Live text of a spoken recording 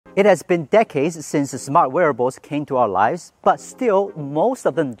It has been decades since smart wearables came to our lives, but still, most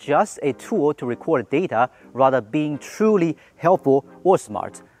of them just a tool to record data rather being truly helpful or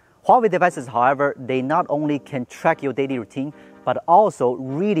smart. Huawei devices, however, they not only can track your daily routine, but also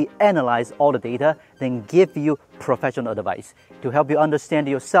really analyze all the data, then give you professional advice to help you understand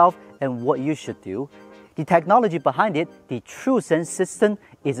yourself and what you should do. The technology behind it, the TruSense system,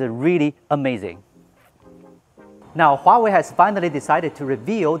 is really amazing. Now, Huawei has finally decided to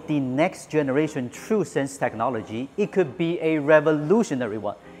reveal the next generation TruSense technology. It could be a revolutionary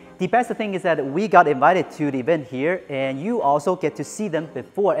one. The best thing is that we got invited to the event here, and you also get to see them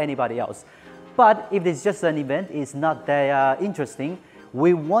before anybody else. But if it's just an event, it's not that interesting.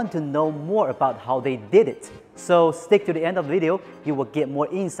 We want to know more about how they did it. So stick to the end of the video, you will get more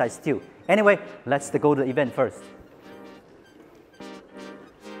insights too. Anyway, let's go to the event first.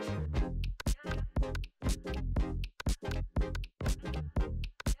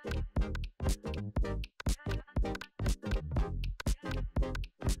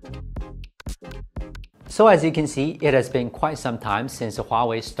 So as you can see, it has been quite some time since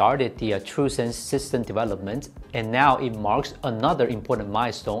Huawei started the TruSense system development, and now it marks another important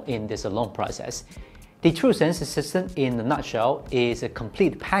milestone in this long process. The TruSense system, in a nutshell, is a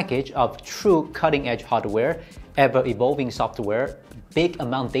complete package of true cutting-edge hardware, ever-evolving software, big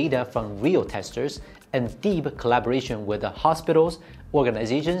amount data from real testers, and deep collaboration with the hospitals,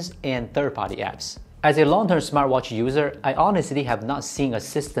 organizations, and third-party apps. As a long-term smartwatch user, I honestly have not seen a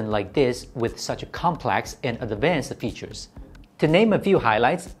system like this with such complex and advanced features. To name a few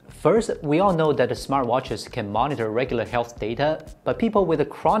highlights, first, we all know that the smartwatches can monitor regular health data, but people with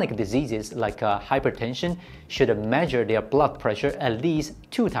chronic diseases like hypertension should measure their blood pressure at least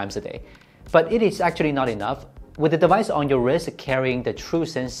 2 times a day. But it is actually not enough. With the device on your wrist carrying the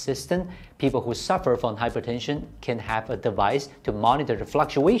TruSense system, people who suffer from hypertension can have a device to monitor the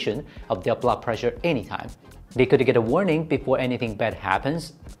fluctuation of their blood pressure anytime. They could get a warning before anything bad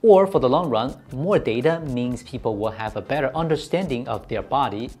happens, or for the long run, more data means people will have a better understanding of their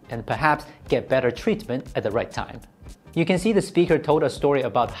body and perhaps get better treatment at the right time. You can see the speaker told a story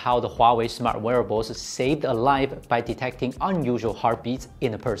about how the Huawei smart wearables saved a life by detecting unusual heartbeats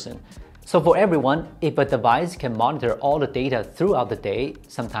in a person. So for everyone, if a device can monitor all the data throughout the day,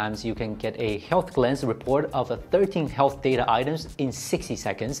 sometimes you can get a health glance report of 13 health data items in 60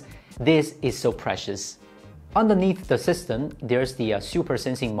 seconds. This is so precious. Underneath the system, there's the super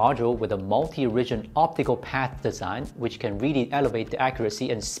sensing module with a multi-region optical path design, which can really elevate the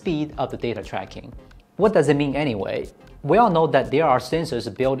accuracy and speed of the data tracking. What does it mean anyway? We all know that there are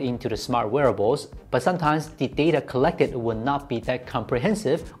sensors built into the smart wearables, but sometimes the data collected will not be that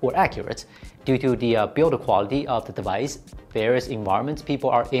comprehensive or accurate due to the build quality of the device, various environments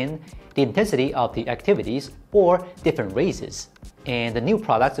people are in, the intensity of the activities, or different races. And the new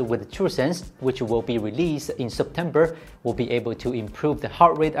product with TruSense, which will be released in September, will be able to improve the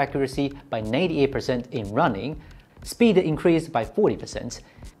heart rate accuracy by 98% in running, speed increased by 40%.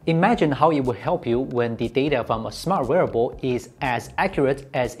 Imagine how it will help you when the data from a smart wearable is as accurate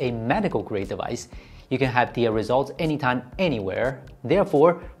as a medical-grade device. You can have the results anytime, anywhere,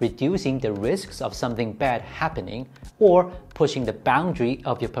 therefore reducing the risks of something bad happening or pushing the boundary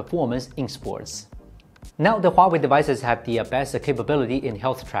of your performance in sports. Now, the Huawei devices have the best capability in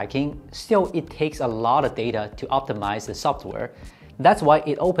health tracking. Still, it takes a lot of data to optimize the software. That's why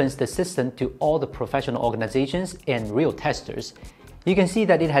it opens the system to all the professional organizations and real testers. You can see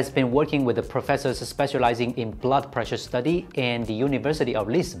that it has been working with the professors specializing in blood pressure study and the University of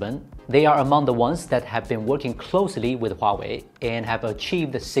Lisbon. They are among the ones that have been working closely with Huawei and have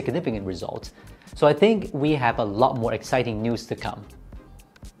achieved significant results. So I think we have a lot more exciting news to come.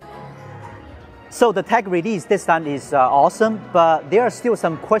 So the tech release this time is awesome, but there are still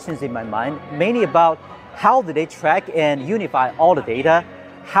some questions in my mind, mainly about how do they track and unify all the data?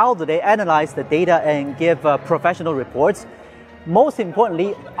 How do they analyze the data and give professional reports? Most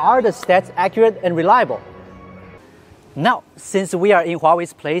importantly, are the stats accurate and reliable? Now, since we are in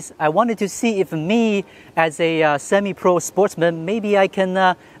Huawei's place, I wanted to see if me, as a semi-pro sportsman, maybe I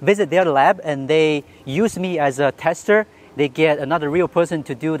can visit their lab and they use me as a tester. They get another real person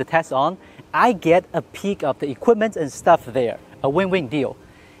to do the test on. I get a peek of the equipment and stuff there. A win-win deal.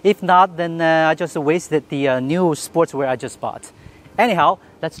 If not, then I just wasted the new sportswear I just bought. Anyhow,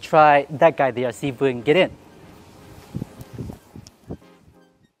 let's try that guy there, see if we can get in.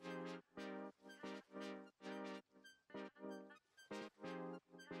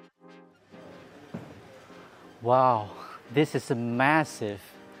 Wow, this is massive.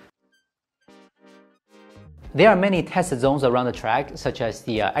 There are many test zones around the track, such as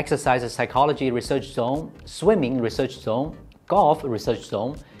the exercise psychology research zone, swimming research zone, golf research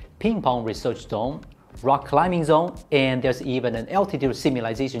zone, ping pong research zone, rock climbing zone, and there's even an altitude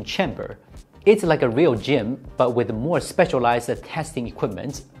simulation chamber. It's like a real gym, but with more specialized testing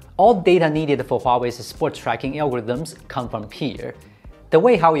equipment. All data needed for Huawei's sports tracking algorithms come from here. The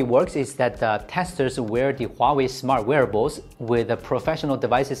way how it works is that the testers wear the Huawei smart wearables with the professional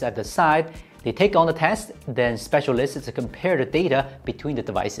devices at the side. They take on the test, then specialists compare the data between the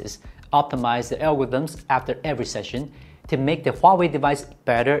devices, optimize the algorithms after every session to make the Huawei device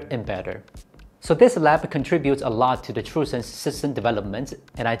better and better. So this lab contributes a lot to the TruSense system development,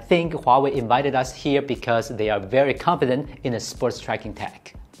 and I think Huawei invited us here because they are very confident in the sports tracking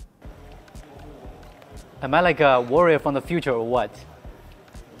tech. Am I like a warrior from the future or what?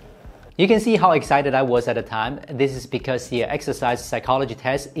 You can see how excited I was at the time. This is because the exercise psychology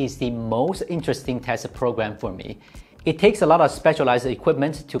test is the most interesting test program for me. It takes a lot of specialized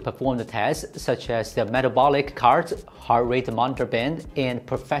equipment to perform the test, such as the metabolic cart, heart rate monitor band, and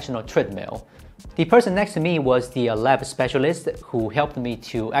professional treadmill. The person next to me was the lab specialist who helped me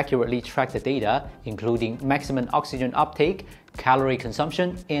to accurately track the data, including maximum oxygen uptake, calorie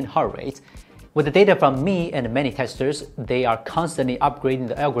consumption, and heart rate. With the data from me and many testers, they are constantly upgrading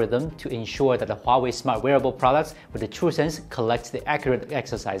the algorithm to ensure that the Huawei smart wearable products with the TruSense collects the accurate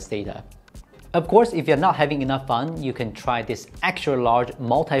exercise data. Of course, if you're not having enough fun, you can try this extra large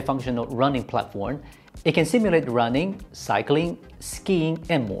multifunctional running platform. It can simulate running, cycling, skiing,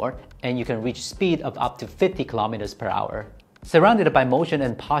 and more, and you can reach speed of up to 50 kilometers per hour. Surrounded by motion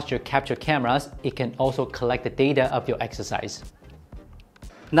and posture capture cameras, it can also collect the data of your exercise.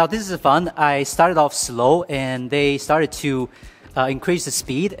 Now this is fun. I started off slow and they started to increase the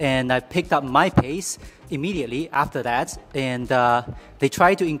speed, and I picked up my pace immediately after that, and they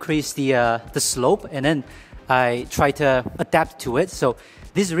tried to increase the slope, and then I tried to adapt to it. So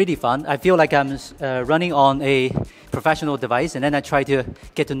this is really fun. I feel like I'm running on a professional device, and then I try to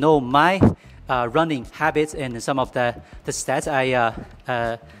get to know my running habits and some of the stats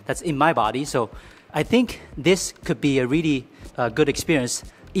that's in my body. So I think this could be a really good experience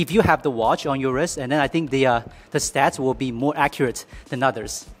if you have the watch on your wrist, and then I think the stats will be more accurate than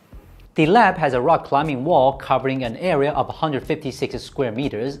others. The lab has a rock climbing wall covering an area of 156 square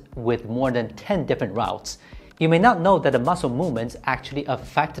meters with more than 10 different routes. You may not know that the muscle movements actually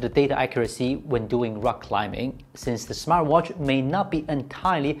affect the data accuracy when doing rock climbing, since the smartwatch may not be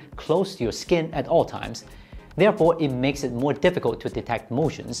entirely close to your skin at all times. Therefore, it makes it more difficult to detect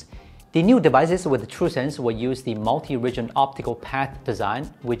motions. The new devices with TruSense will use the multi-region optical path design,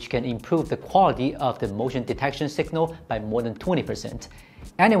 which can improve the quality of the motion detection signal by more than 20%.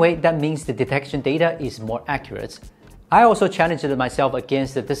 Anyway, that means the detection data is more accurate. I also challenged myself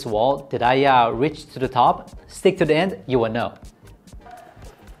against this wall. Did I reach to the top? Stick to the end, you will know.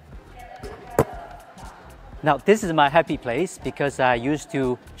 Now this is my happy place because I used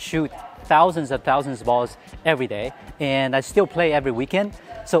to shoot thousands of balls every day, and I still play every weekend.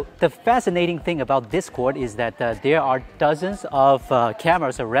 So the fascinating thing about this court is that there are dozens of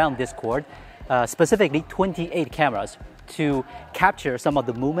cameras around this court, specifically 28 cameras to capture some of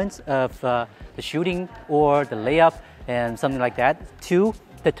the movements of the shooting or the layup and something like that, to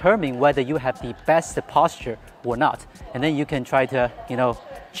determine whether you have the best posture or not. And then you can try to,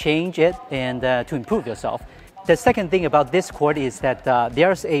 change it and to improve yourself. The second thing about this court is that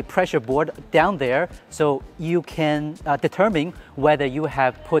there's a pressure board down there, so you can determine whether you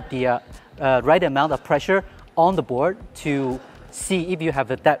have put the right amount of pressure on the board to see if you have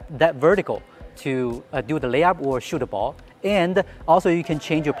that vertical to do the layup or shoot a ball. And also you can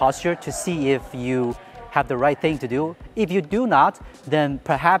change your posture to see if you have the right thing to do. If you do not, then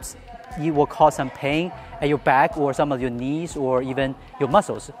perhaps you will cause some pain at your back or some of your knees or even your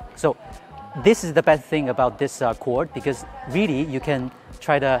muscles. So this is the best thing about this court, because really you can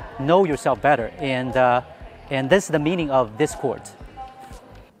try to know yourself better, and this is the meaning of this court.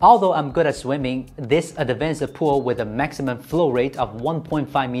 Although I'm good at swimming, this advanced pool with a maximum flow rate of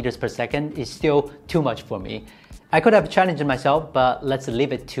 1.5 meters per second is still too much for me. I could have challenged myself, but let's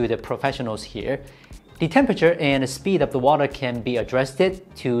leave it to the professionals here. The temperature and speed of the water can be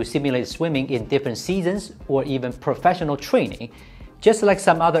adjusted to simulate swimming in different seasons or even professional training. Just like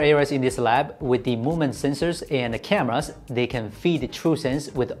some other areas in this lab, with the movement sensors and the cameras, they can feed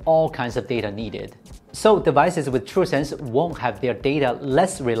TruSense with all kinds of data needed. So devices with TruSense won't have their data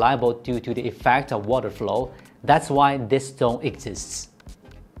less reliable due to the effect of water flow. That's why this zone exists.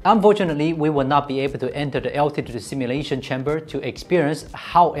 Unfortunately, we will not be able to enter the altitude simulation chamber to experience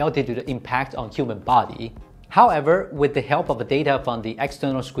how altitude impacts on human body. However, with the help of the data from the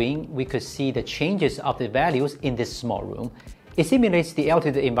external screen, we could see the changes of the values in this small room. It simulates the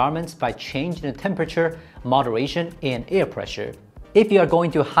altitude environments by changing the temperature, moderation, and air pressure. If you are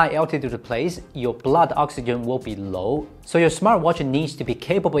going to a high altitude place, your blood oxygen will be low, so your smartwatch needs to be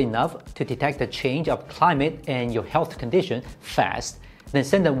capable enough to detect the change of climate and your health condition fast, then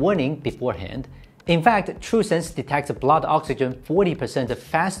send a warning beforehand. In fact, TruSense detects blood oxygen 40%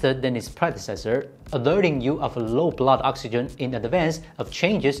 faster than its predecessor, alerting you of low blood oxygen in advance of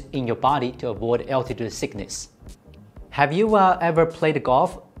changes in your body to avoid altitude sickness. Have you ever played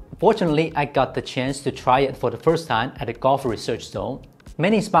golf? Fortunately, I got the chance to try it for the first time at a golf research zone.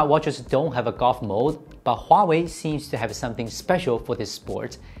 Many smartwatches don't have a golf mode, but Huawei seems to have something special for this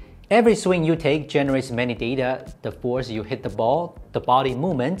sport. Every swing you take generates many data: the force you hit the ball, the body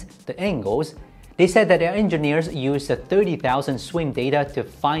movement, the angles. They said that their engineers used the 30,000 swim data to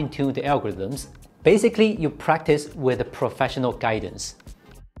fine-tune the algorithms. Basically, you practice with professional guidance.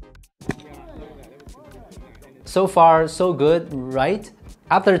 So far, so good, right?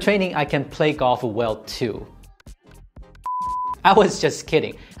 After the training, I can play golf well too. I was just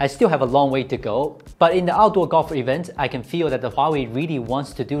kidding. I still have a long way to go. But in the outdoor golf event, I can feel that the Huawei really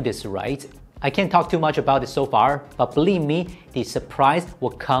wants to do this right. I can't talk too much about it so far, but believe me, the surprise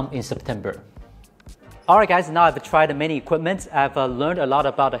will come in September. Alright guys, now I've tried many equipment. I've learned a lot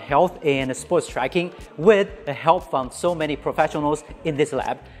about health and sports tracking with the help from so many professionals in this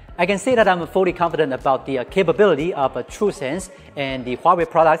lab. I can say that I'm fully confident about the capability of TruSense and the Huawei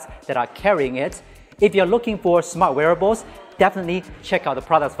products that are carrying it. If you're looking for smart wearables, definitely check out the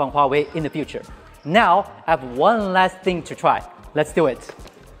products from Huawei in the future. Now, I have one last thing to try. Let's do it.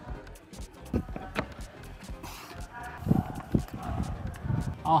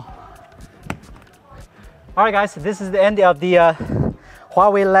 Alright guys, this is the end of the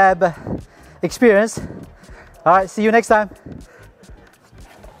Huawei Lab experience. Alright, see you next time.